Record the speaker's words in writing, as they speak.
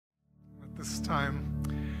this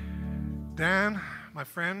time, Dan, my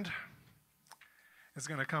friend, is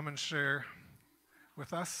going to come and share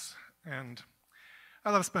with us. And I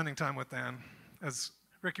love spending time with Dan. As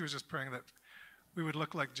Ricky was just praying that we would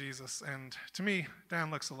look like Jesus. And to me, Dan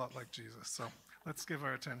looks a lot like Jesus. So let's give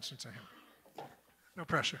our attention to him. No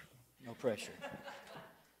pressure. No pressure.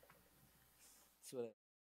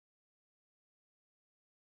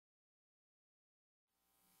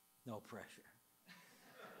 No pressure.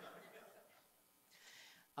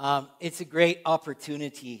 It's a great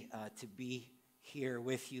opportunity to be here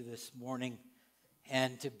with you this morning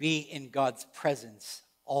and to be in God's presence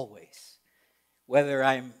always. Whether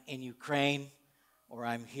I'm in Ukraine or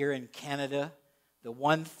I'm here in Canada, the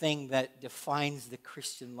one thing that defines the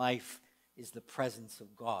Christian life is the presence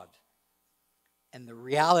of God and the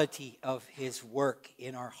reality of His work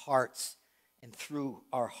in our hearts and through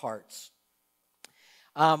our hearts.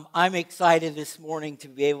 I'm excited this morning to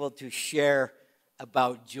be able to share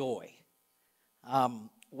about joy.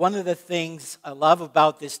 One of the things I love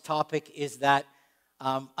about this topic is that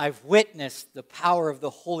I've witnessed the power of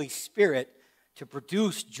the Holy Spirit to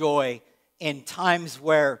produce joy in times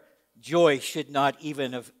where joy should not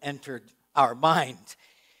even have entered our mind.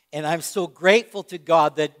 And I'm so grateful to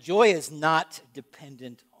God that joy is not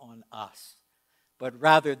dependent on us, but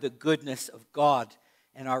rather the goodness of God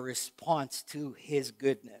and our response to His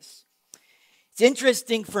goodness. It's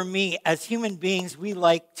interesting for me, as human beings, we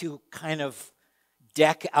like to kind of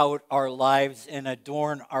deck out our lives and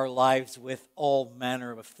adorn our lives with all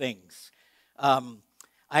manner of things.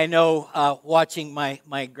 I know watching my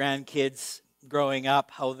grandkids growing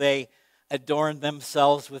up, how they adorn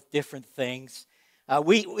themselves with different things.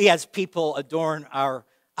 We as people adorn our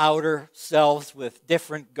outer selves with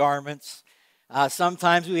different garments.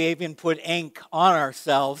 Sometimes we even put ink on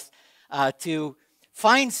ourselves to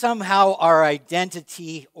find somehow our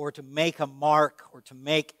identity or to make a mark or to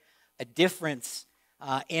make a difference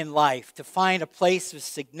in life, to find a place of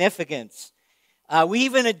significance. We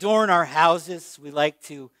even adorn our houses. We like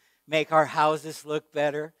to make our houses look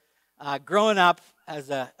better. Growing up as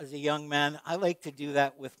a young man, I like to do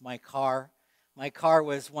that with my car. My car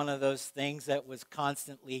was one of those things that was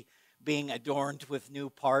constantly being adorned with new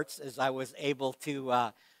parts as I was able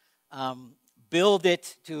to build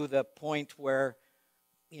it to the point where,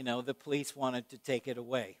 the police wanted to take it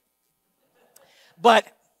away. But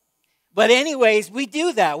anyways, we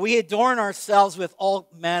do that. We adorn ourselves with all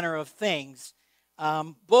manner of things,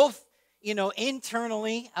 both,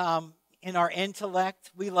 internally, in our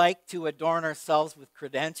intellect. We like to adorn ourselves with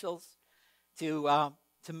credentials, to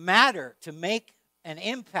matter, to make an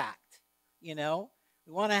impact, We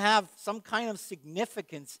want to have some kind of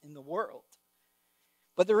significance in the world.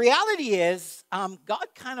 But the reality is, God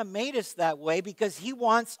kind of made us that way because He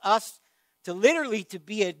wants us to literally to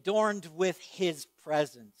be adorned with His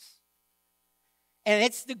presence. And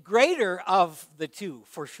it's the greater of the two,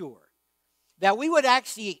 for sure. That we would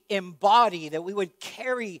actually embody, that we would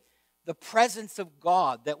carry the presence of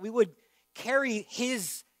God, that we would carry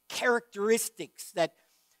His characteristics,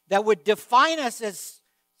 that would define us as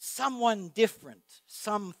someone different,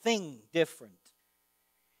 something different.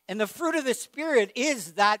 And the fruit of the Spirit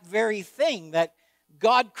is that very thing that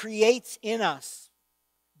God creates in us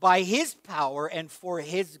by His power and for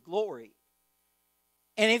His glory.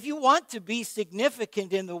 And if you want to be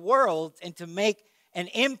significant in the world and to make an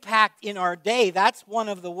impact in our day, that's one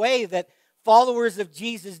of the ways that followers of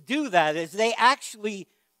Jesus do that, is they actually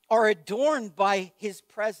are adorned by His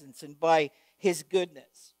presence and by His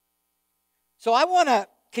goodness. So I want to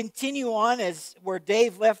continue on as where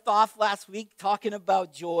Dave left off last week, talking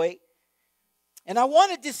about joy. And I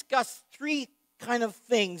want to discuss three kind of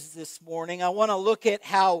things this morning. I want to look at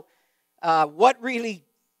how, what's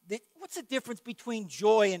the difference between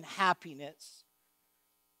joy and happiness?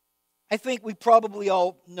 I think we probably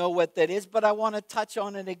all know what that is, but I want to touch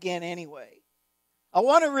on it again anyway. I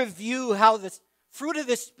want to review how the fruit of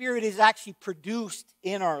the Spirit is actually produced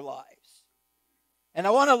in our lives. And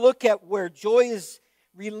I want to look at where joy is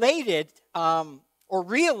related, or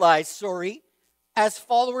realized, as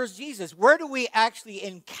followers of Jesus. Where do we actually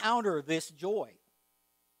encounter this joy?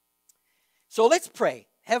 So let's pray.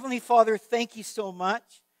 Heavenly Father, thank you so much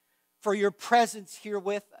for your presence here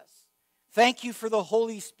with us. Thank you for the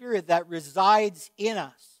Holy Spirit that resides in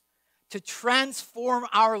us to transform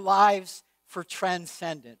our lives for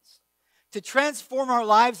transcendence, to transform our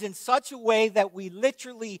lives in such a way that we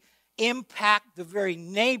literally impact the very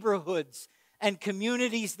neighborhoods and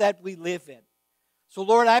communities that we live in. So,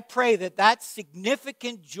 Lord, I pray that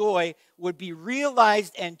significant joy would be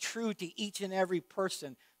realized and true to each and every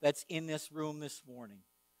person that's in this room this morning.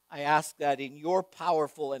 I ask that in your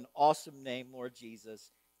powerful and awesome name, Lord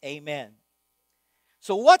Jesus. Amen.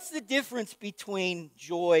 So what's the difference between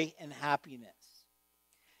joy and happiness?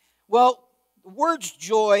 Well, the words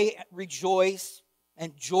joy, rejoice,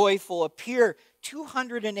 and joyful appear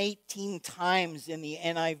 218 times in the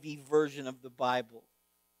NIV version of the Bible.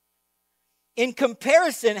 In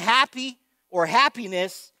comparison, happy or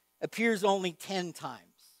happiness appears only 10 times.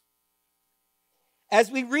 As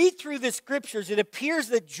we read through the scriptures, it appears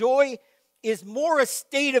that joy is more a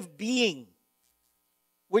state of being,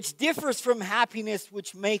 which differs from happiness,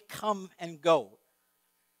 which may come and go.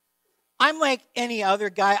 I'm like any other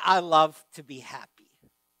guy. I love to be happy.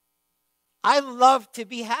 I love to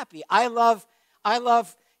be happy. I love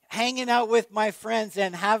hanging out with my friends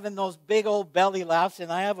and having those big old belly laughs,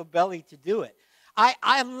 and I have a belly to do it.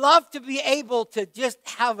 I love to be able to just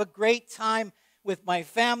have a great time with my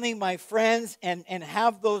family, my friends, and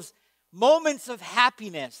have those moments of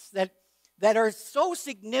happiness that are so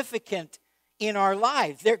significant in our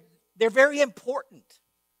lives. They're very important.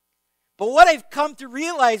 But what I've come to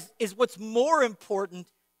realize is what's more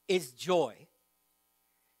important is joy.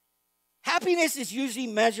 Happiness is usually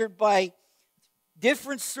measured by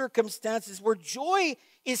different circumstances, where joy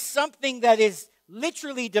is something that is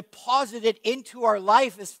literally deposited into our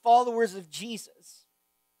life as followers of Jesus.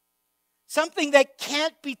 Something that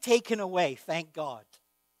can't be taken away, thank God.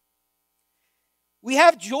 We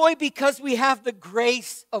have joy because we have the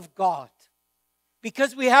grace of God.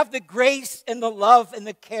 Because we have the grace and the love and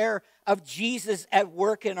the care of Jesus at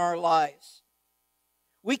work in our lives.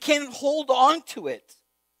 We can hold on to it.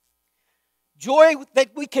 Joy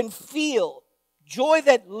that we can feel. Joy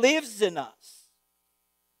that lives in us.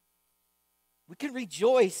 We can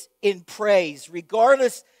rejoice in praise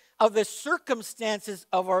regardless of the circumstances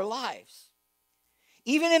of our lives.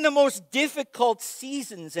 Even in the most difficult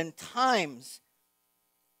seasons and times,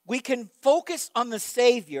 we can focus on the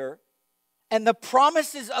Savior and the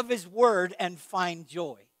promises of His Word and find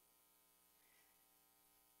joy.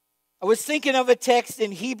 I was thinking of a text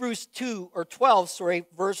in Hebrews 12,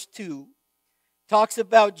 verse 2. Talks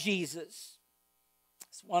about Jesus. I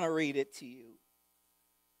just want to read it to you.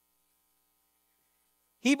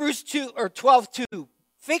 Hebrews 12:2.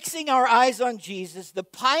 Fixing our eyes on Jesus, the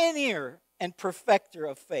pioneer and perfecter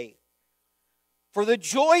of faith. For the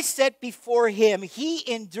joy set before Him,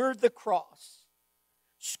 He endured the cross,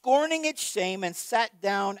 scorning its shame, and sat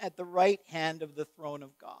down at the right hand of the throne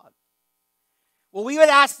of God. Well, we would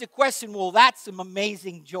ask the question, well, that's some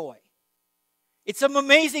amazing joy. It's some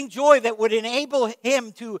amazing joy that would enable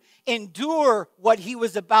Him to endure what He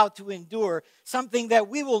was about to endure, something that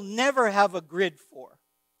we will never have a grid for.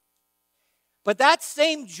 But that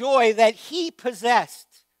same joy that He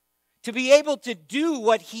possessed to be able to do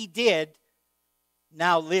what He did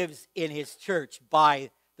now lives in His church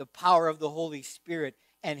by the power of the Holy Spirit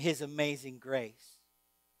and His amazing grace.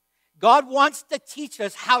 God wants to teach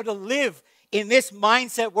us how to live in this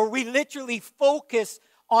mindset where we literally focus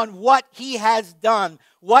on what He has done,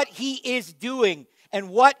 what He is doing, and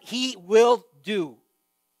what He will do.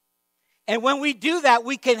 And when we do that,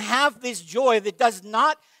 we can have this joy that does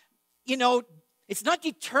not, it's not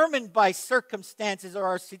determined by circumstances or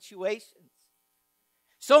our situations.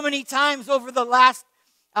 So many times over the last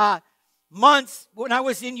months when I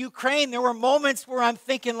was in Ukraine, there were moments where I'm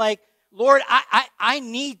thinking like, Lord, I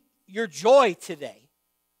need your joy today.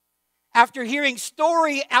 After hearing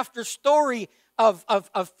story after story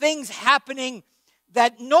of things happening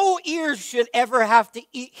that no ears should ever have to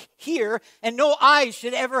hear and no eyes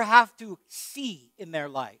should ever have to see in their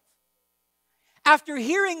life. After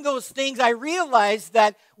hearing those things, I realized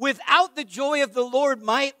that without the joy of the Lord,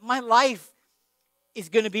 my life is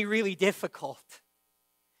going to be really difficult.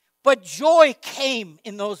 But joy came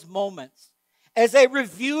in those moments as I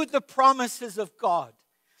reviewed the promises of God,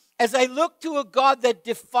 as I looked to a God that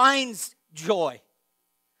defines joy.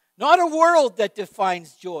 Not a world that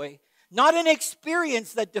defines joy. Not an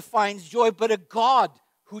experience that defines joy, but a God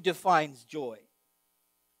who defines joy.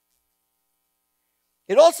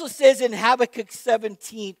 It also says in Habakkuk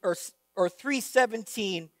 17 or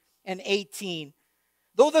 3:17 and 18,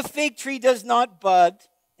 though the fig tree does not bud,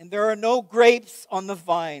 and there are no grapes on the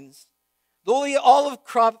vines, though the olive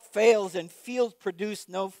crop fails and fields produce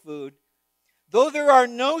no food, though there are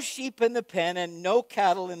no sheep in the pen and no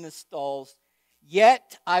cattle in the stalls,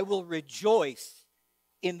 yet I will rejoice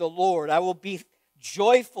in the Lord. I will be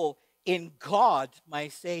joyful in God, my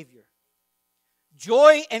Savior.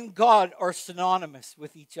 Joy and God are synonymous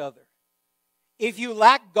with each other. If you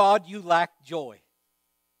lack God, you lack joy.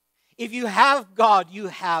 If you have God, you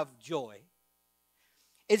have joy.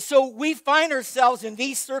 And so we find ourselves in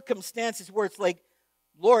these circumstances where it's like,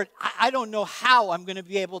 Lord, I don't know how I'm going to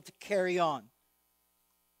be able to carry on.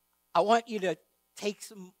 I want you to take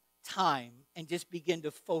some time and just begin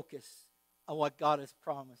to focus on what God has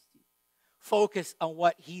promised you. Focus on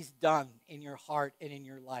what he's done in your heart and in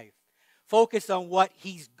your life. Focus on what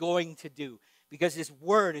he's going to do, because his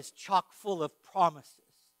word is chock full of promises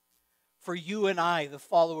for you and I, the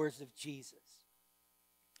followers of Jesus.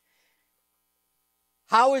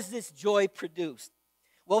 How is this joy produced?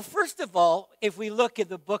 Well, first of all, if we look at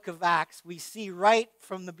the book of Acts, we see right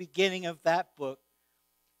from the beginning of that book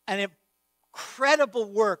an incredible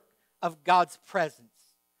work of God's presence,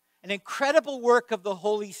 an incredible work of the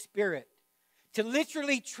Holy Spirit to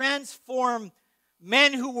literally transform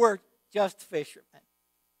men who were just fishermen.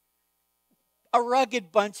 A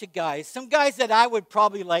rugged bunch of guys, some guys that I would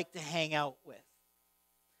probably like to hang out with.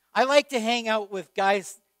 I like to hang out with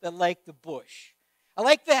guys that like the bush. I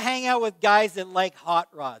like to hang out with guys that like hot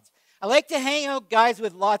rods. I like to hang out with guys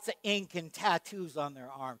with lots of ink and tattoos on their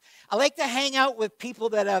arm. I like to hang out with people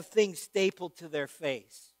that have things stapled to their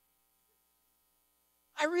face.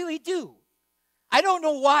 I really do. I don't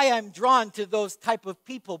know why I'm drawn to those type of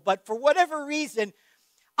people, but for whatever reason,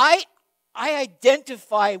 I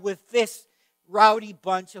identify with this rowdy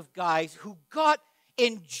bunch of guys who got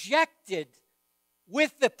injected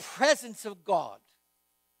with the presence of God,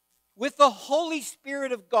 with the Holy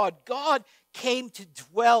Spirit of God. God came to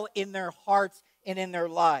dwell in their hearts and in their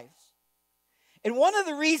lives. And one of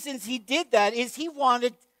the reasons he did that is he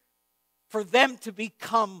wanted for them to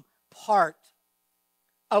become part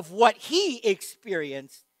of what he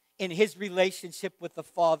experienced in his relationship with the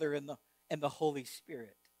Father and the Holy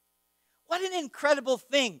Spirit. What an incredible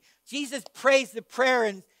thing. Jesus prays the prayer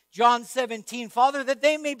in John 17, Father, that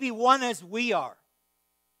they may be one as we are.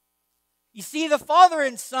 You see, the Father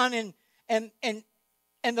and Son and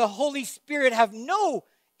the Holy Spirit have no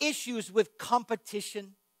issues with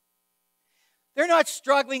competition. They're not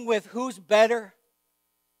struggling with who's better.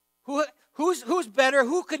 Who's better?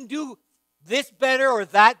 Who can do this better or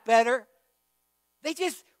that better? They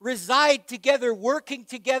just reside together, working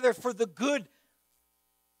together for the good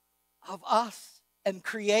of us and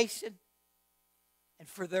creation and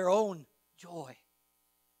for their own joy.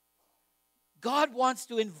 God wants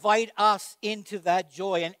to invite us into that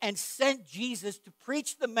joy and sent Jesus to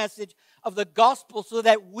preach the message of the gospel so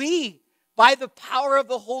that we, by the power of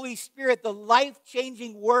the Holy Spirit, the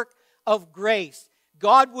life-changing work of grace,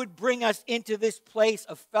 God would bring us into this place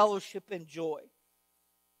of fellowship and joy.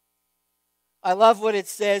 I love what it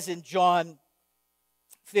says in John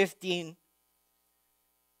 15.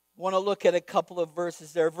 I want to look at a couple of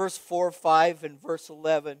verses there. Verse 4, 5, and verse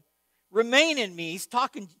 11. Remain in me.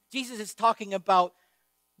 Jesus is talking about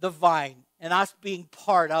the vine and us being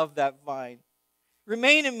part of that vine.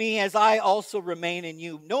 Remain in me as I also remain in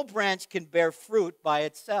you. No branch can bear fruit by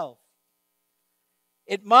itself.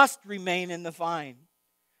 It must remain in the vine.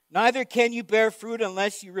 Neither can you bear fruit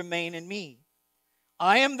unless you remain in me.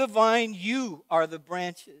 I am the vine, you are the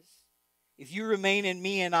branches. If you remain in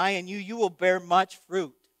me and I in you, you will bear much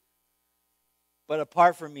fruit. But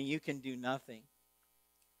apart from me, you can do nothing.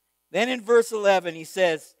 Then in verse 11, he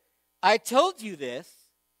says, I told you this.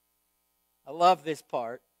 I love this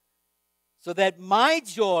part. So that my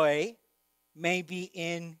joy may be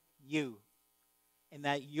in you, and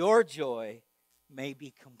that your joy may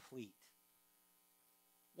be complete.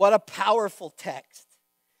 What a powerful text.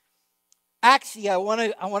 Actually, I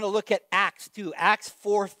want to look at Acts 2, Acts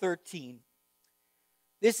 4:13.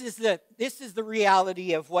 This is the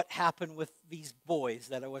reality of what happened with these boys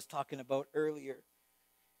that I was talking about earlier.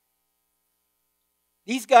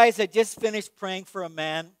 These guys had just finished praying for a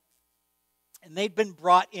man, and they'd been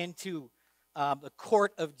brought into the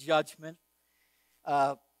court of judgment.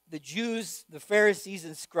 The Jews, the Pharisees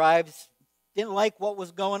and scribes didn't like what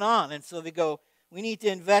was going on, and so they go, we need to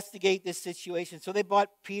investigate this situation. So they brought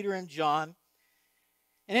Peter and John.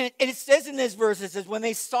 And it says in this verse, it says, when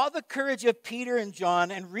they saw the courage of Peter and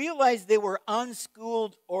John and realized they were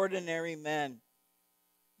unschooled, ordinary men,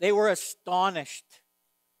 they were astonished.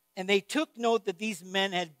 And they took note that these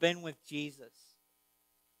men had been with Jesus.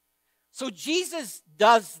 So Jesus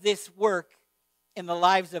does this work in the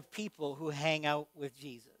lives of people who hang out with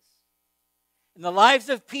Jesus. In the lives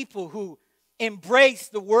of people who embrace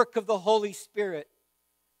the work of the Holy Spirit,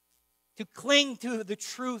 to cling to the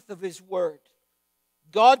truth of His Word.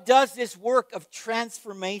 God does this work of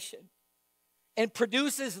transformation and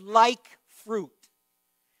produces like fruit.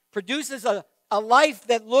 Produces a life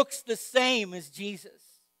that looks the same as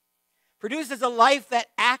Jesus. Produces a life that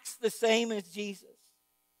acts the same as Jesus.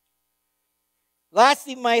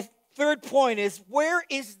 Lastly, my third point is, where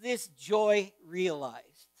is this joy realized?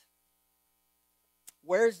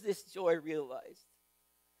 Where's this joy realized?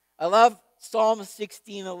 I love Psalm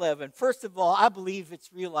 16:11. First of all, I believe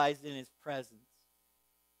it's realized in his presence.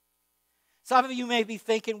 Some of you may be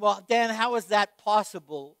thinking, well, Dan, how is that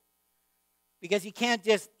possible? Because you can't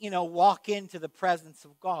just, walk into the presence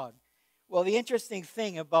of God. Well, the interesting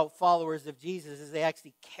thing about followers of Jesus is they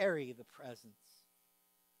actually carry the presence.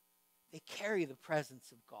 They carry the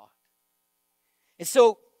presence of God. And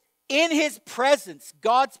so, in his presence,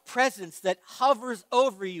 God's presence that hovers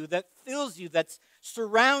over you, that fills you, that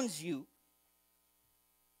surrounds you,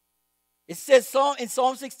 it says in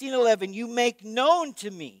Psalm 16:11, you make known to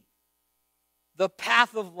me the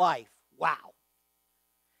path of life. Wow.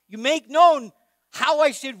 You make known how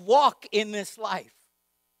I should walk in this life.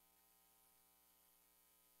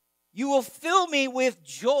 You will fill me with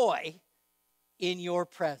joy in your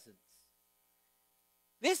presence.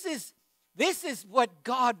 This is what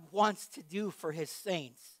God wants to do for his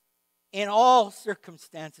saints in all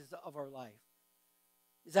circumstances of our life.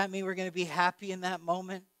 Does that mean we're going to be happy in that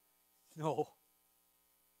moment? No.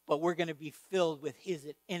 But we're going to be filled with his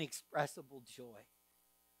inexpressible joy.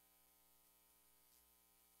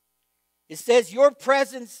 It says, your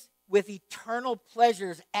presence with eternal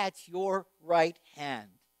pleasures at your right hand.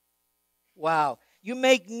 Wow. You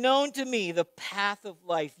make known to me the path of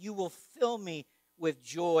life. You will fill me with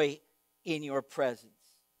joy in your presence.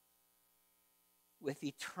 With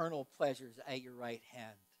eternal pleasures at your right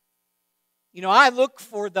hand. I look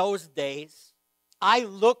for those days. I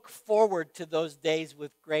look forward to those days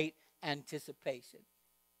with great anticipation.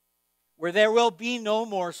 Where there will be no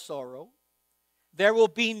more sorrow. There will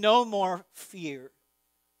be no more fear.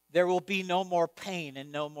 There will be no more pain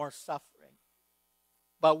and no more suffering.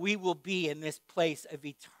 But we will be in this place of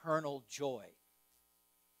eternal joy.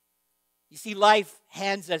 You see, life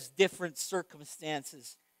hands us different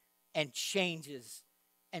circumstances and changes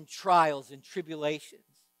and trials and tribulations.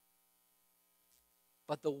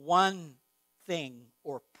 But the one thing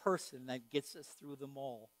or person that gets us through them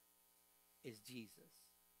all is Jesus.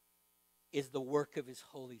 Is the work of his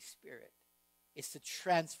Holy Spirit. It's the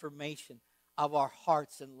transformation of our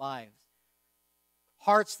hearts and lives.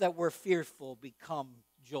 Hearts that were fearful become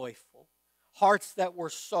joyful. Hearts that were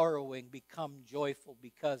sorrowing become joyful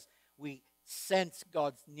because we sense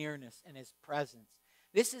God's nearness and his presence.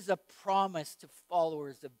 This is a promise to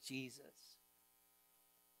followers of Jesus.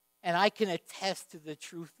 And I can attest to the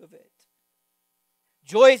truth of it.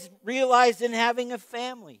 Joy is realized in having a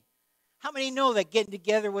family. How many know that getting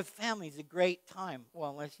together with family is a great time? Well,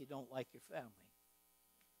 unless you don't like your family.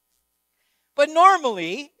 But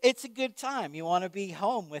normally, it's a good time. You want to be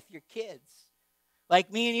home with your kids.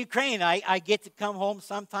 Like me in Ukraine, I get to come home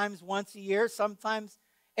sometimes once a year, sometimes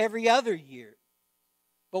every other year.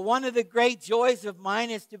 But one of the great joys of mine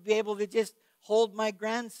is to be able to just hold my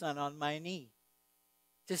grandson on my knee.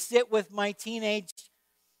 To sit with my teenage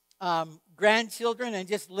grandchildren and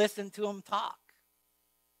just listen to them talk.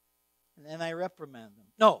 And then I reprimand them.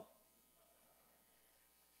 No,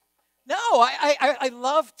 I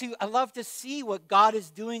love to see what God is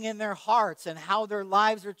doing in their hearts and how their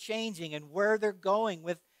lives are changing and where they're going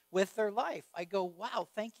with their life. I go, wow,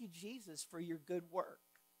 thank you, Jesus, for your good work.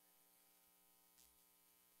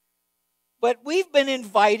 But we've been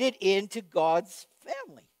invited into God's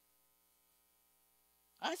family.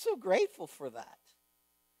 I'm so grateful for that.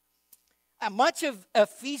 Much of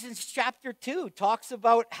Ephesians chapter 2 talks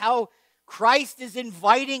about how Christ is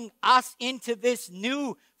inviting us into this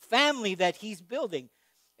new family that he's building.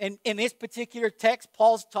 And in this particular text,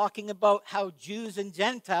 Paul's talking about how Jews and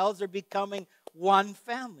Gentiles are becoming one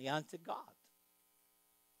family unto God.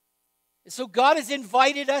 So God has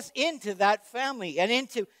invited us into that family and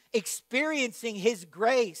into experiencing his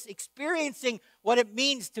grace, experiencing what it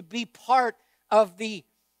means to be part of the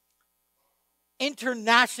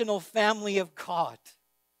international family of God.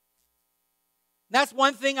 That's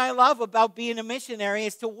one thing I love about being a missionary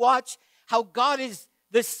is to watch how God is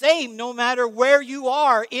the same no matter where you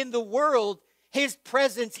are in the world. His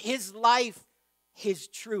presence, his life, his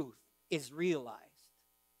truth is realized.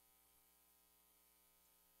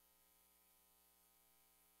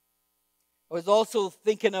 I was also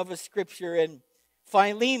thinking of a scripture in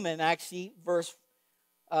Philemon, actually, verse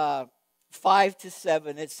 5 to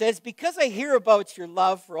 7. It says, because I hear about your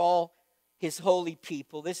love for all his holy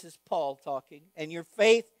people, this is Paul talking, and your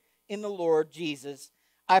faith in the Lord Jesus,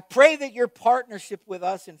 I pray that your partnership with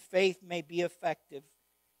us in faith may be effective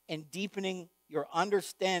in deepening your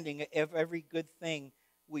understanding of every good thing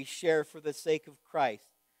we share for the sake of Christ.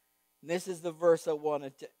 And this is the verse I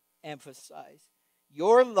wanted to emphasize.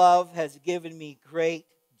 Your love has given me great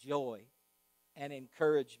joy and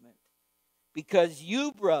encouragement because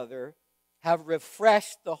you, brother, have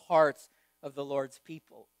refreshed the hearts of the Lord's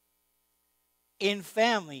people. In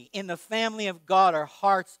family, in the family of God, our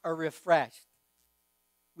hearts are refreshed.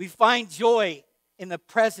 We find joy in the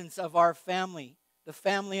presence of our family, the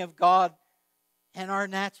family of God, and our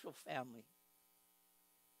natural family.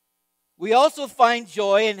 We also find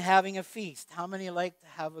joy in having a feast. How many like to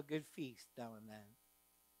have a good feast now and then?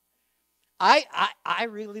 I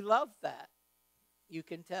really love that. You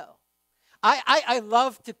can tell. I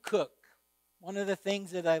love to cook. One of the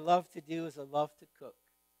things that I love to do is I love to cook.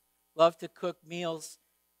 Love to cook meals.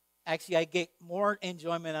 Actually, I get more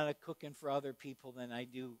enjoyment out of cooking for other people than I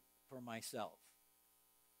do for myself.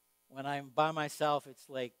 When I'm by myself, it's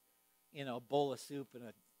like, a bowl of soup and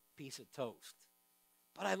a piece of toast.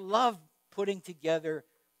 But I love putting together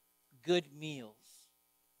good meals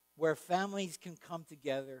where families can come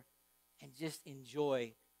together and just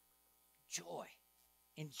enjoy joy.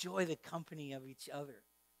 Enjoy the company of each other.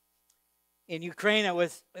 In Ukraine, I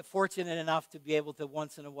was fortunate enough to be able to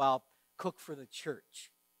once in a while cook for the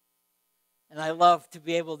church. And I love to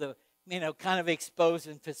be able to, kind of expose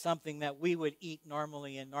them to something that we would eat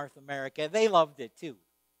normally in North America. They loved it too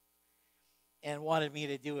and wanted me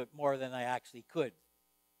to do it more than I actually could.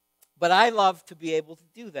 But I love to be able to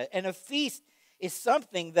do that. And a feast is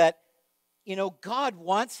something that, God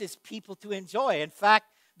wants his people to enjoy. In fact,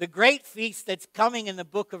 the great feast that's coming in the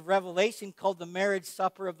book of Revelation called the marriage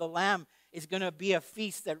supper of the Lamb is going to be a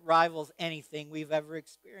feast that rivals anything we've ever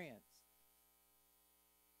experienced.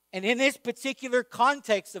 And in this particular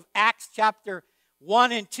context of Acts chapter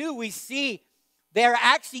 1 and 2, we see they're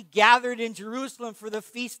actually gathered in Jerusalem for the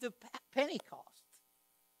Feast of Pentecost,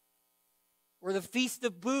 or the Feast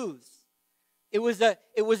of Booths. It was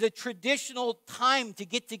a traditional time to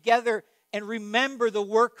get together and remember the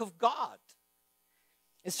work of God.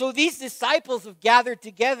 And so these disciples have gathered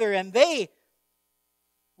together, and they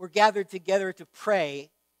were gathered together to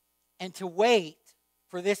pray and to wait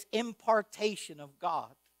for this impartation of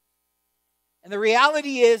God. And the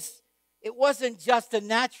reality is, it wasn't just a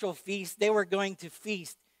natural feast. They were going to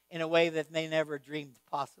feast in a way that they never dreamed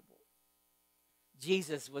possible.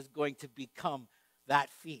 Jesus was going to become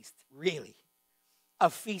that feast, really.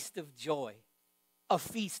 A feast of joy, a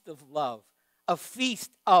feast of love, a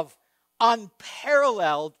feast of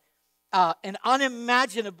unparalleled and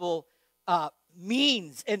unimaginable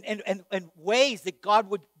means and ways that God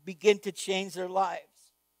would begin to change their lives.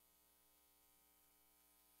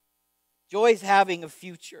 Joy is having a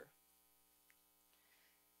future.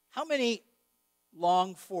 How many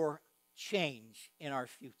long for change in our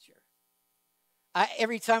future?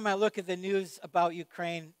 Every time I look at the news about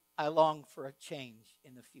Ukraine, I long for a change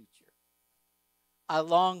in the future. I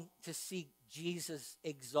long to see Jesus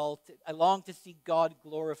exalted. I long to see God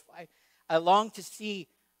glorified. I long to see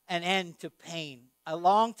an end to pain. I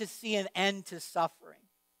long to see an end to suffering.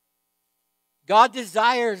 God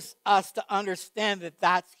desires us to understand that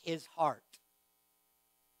that's his heart.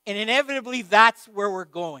 And inevitably, that's where we're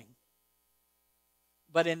going.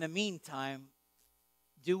 But in the meantime,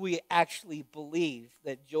 do we actually believe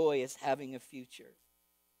that joy is having a future?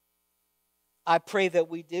 I pray that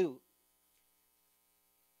we do.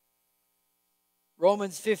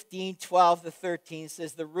 Romans 15:12-13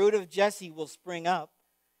 says, the root of Jesse will spring up,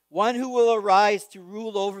 one who will arise to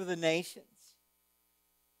rule over the nations.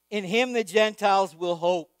 In him the Gentiles will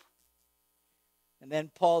hope. And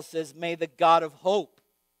then Paul says, may the God of hope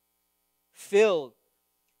fill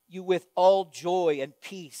you with all joy and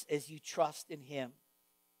peace as you trust in him,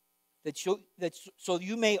 so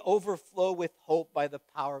you may overflow with hope by the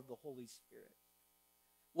power of the Holy Spirit.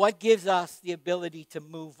 What gives us the ability to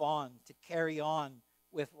move on, to carry on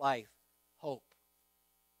with life? Hope.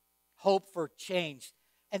 Hope for change.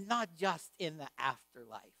 And not just in the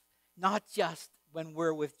afterlife. Not just when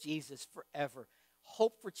we're with Jesus forever.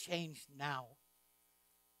 Hope for change now.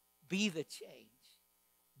 Be the change.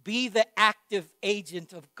 Be the active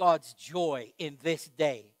agent of God's joy in this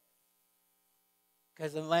day.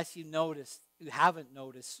 Because unless you haven't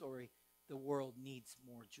noticed, the world needs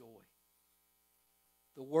more joy.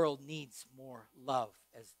 The world needs more love,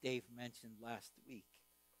 as Dave mentioned last week.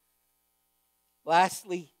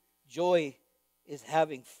 Lastly, joy is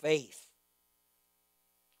having faith.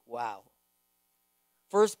 Wow.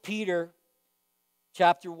 1 Peter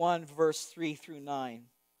chapter 1, verse 3-9.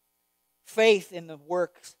 Faith in the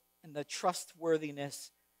works and the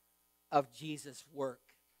trustworthiness of Jesus' work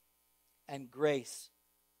and grace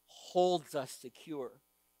holds us secure.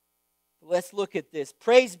 Let's look at this.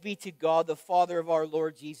 Praise be to God, the Father of our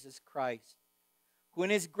Lord Jesus Christ, who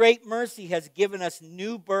in his great mercy has given us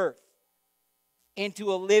new birth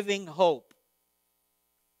into a living hope.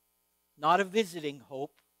 Not a visiting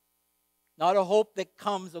hope, Not a hope that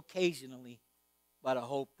comes occasionally, but a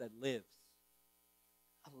hope that lives.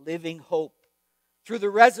 A living hope. Through the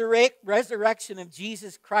resurrection of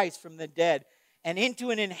Jesus Christ from the dead, and into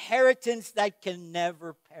an inheritance that can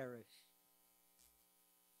never perish,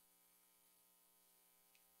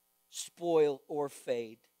 spoil, or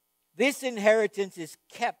fade. This inheritance is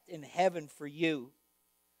kept in heaven for you,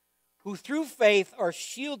 who through faith are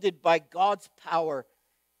shielded by God's power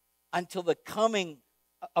until the coming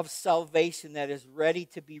of salvation that is ready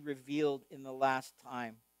to be revealed in the last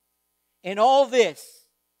time. In all this,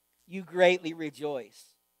 you greatly rejoice.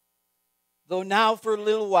 Though now for a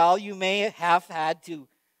little while you may have had to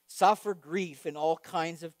suffer grief in all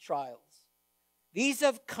kinds of trials. These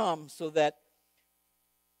have come so that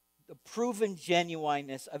the proven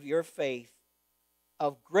genuineness of your faith,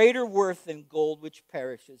 of greater worth than gold which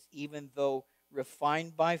perishes, even though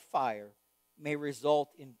refined by fire, may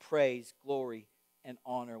result in praise, glory, and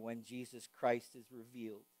honor when Jesus Christ is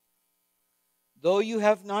revealed. Though you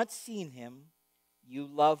have not seen him, you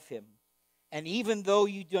love him. And even though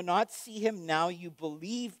you do not see him now, you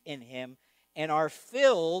believe in him and are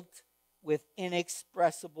filled with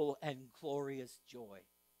inexpressible and glorious joy.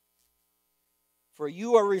 For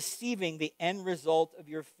you are receiving the end result of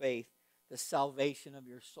your faith, the salvation of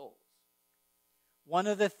your souls. One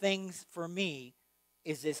of the things for me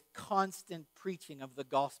is this constant preaching of the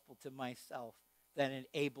gospel to myself that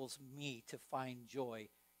enables me to find joy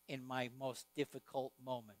in my most difficult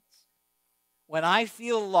moments. When I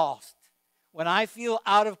feel lost, when I feel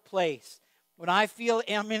out of place, when I feel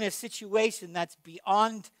I'm in a situation that's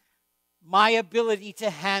beyond my ability to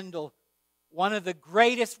handle, one of the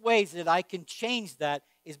greatest ways that I can change that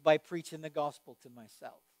is by preaching the gospel to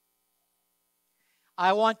myself.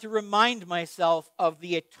 I want to remind myself of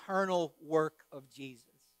the eternal work of Jesus.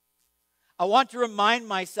 I want to remind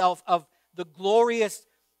myself of the glorious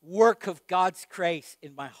work of God's grace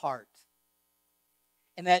in my heart.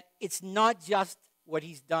 And that it's not just what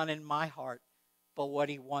he's done in my heart, but what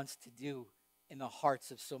he wants to do in the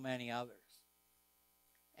hearts of so many others.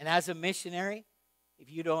 And as a missionary, if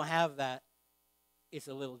you don't have that, it's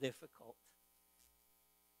a little difficult.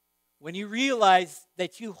 When you realize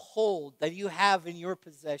that you hold, that you have in your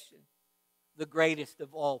possession the greatest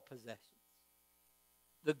of all possessions,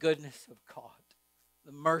 the goodness of God,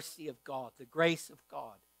 the mercy of God, the grace of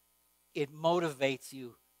God, it motivates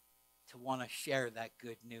you to want to share that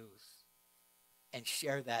good news and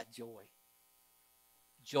share that joy.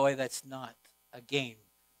 Joy that's not, again,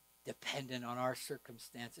 dependent on our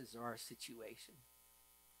circumstances or our situation,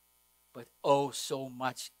 but oh, so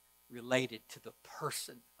much related to the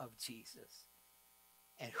person of Jesus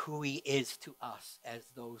and who he is to us as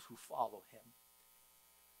those who follow him.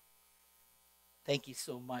 Thank you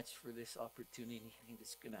so much for this opportunity. I'm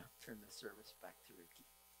just going to turn the service back to Ricky.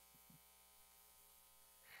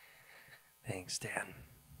 Thanks, Dan.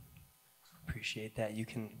 Appreciate that. You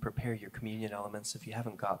can prepare your communion elements. If you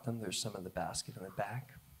haven't got them, there's some in the basket in the back.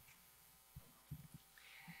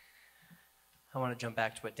 I want to jump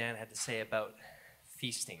back to what Dan had to say about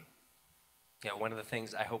feasting. You know, one of the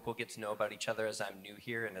things I hope we'll get to know about each other as I'm new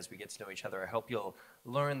here and as we get to know each other, I hope you'll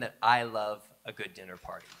learn that I love a good dinner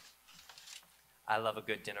party. I love a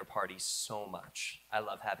good dinner party so much. I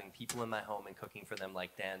love having people in my home and cooking for them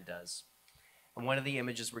like Dan does. And one of the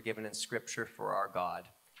images we're given in Scripture for our God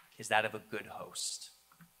is that of a good host,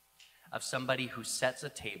 of somebody who sets a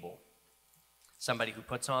table, somebody who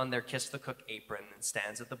puts on their Kiss the Cook apron and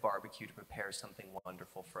stands at the barbecue to prepare something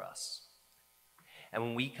wonderful for us. And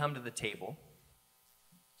when we come to the table,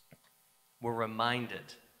 we're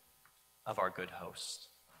reminded of our good host.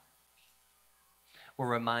 We're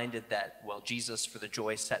reminded that, well, Jesus, for the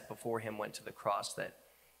joy set before him, went to the cross, that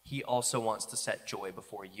he also wants to set joy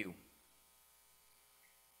before you.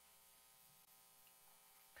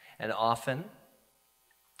 And often,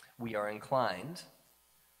 we are inclined,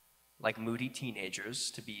 like moody teenagers,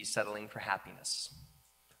 to be settling for happiness,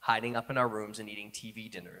 hiding up in our rooms and eating TV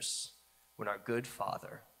dinners, when our good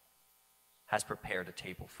Father has prepared a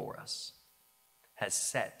table for us, has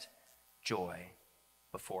set joy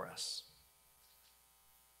before us.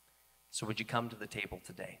 So would you come to the table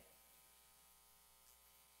today?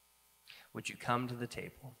 Would you come to the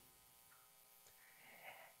table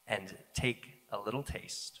and take a little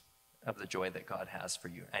taste of the joy that God has for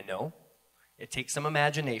you? I know it takes some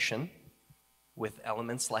imagination with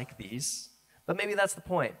elements like these, but maybe that's the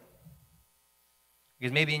point.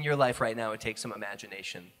 Because maybe in your life right now it takes some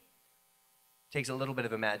imagination. It takes a little bit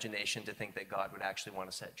of imagination to think that God would actually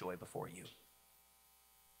want to set joy before you.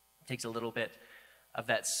 It takes a little bit of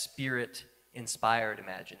that Spirit-inspired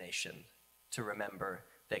imagination to remember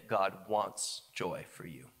that God wants joy for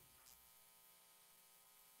you.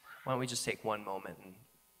 why don't we just take one moment and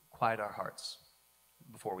quiet our hearts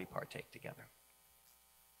before we partake together.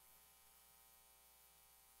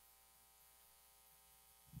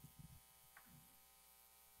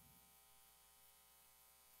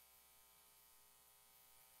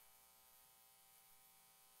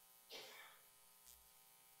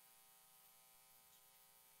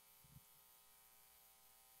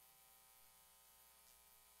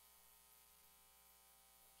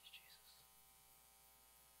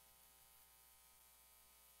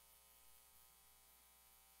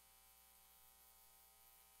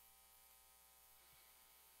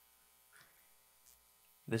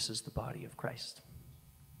 This is the body of Christ,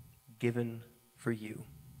 given for you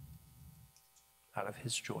out of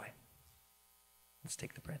his joy. Let's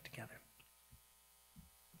take the bread together.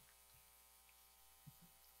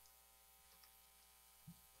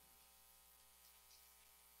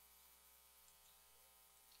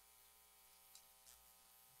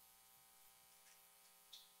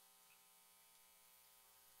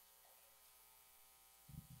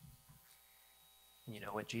 And you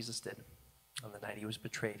know what Jesus did? On the night he was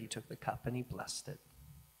betrayed, he took the cup and he blessed it.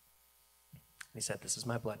 He said, "This is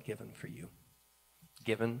my blood given for you,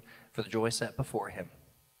 given for the joy set before him,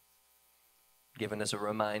 given as a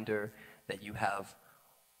reminder that you have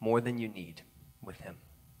more than you need with him."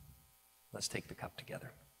 Let's take the cup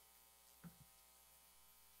together.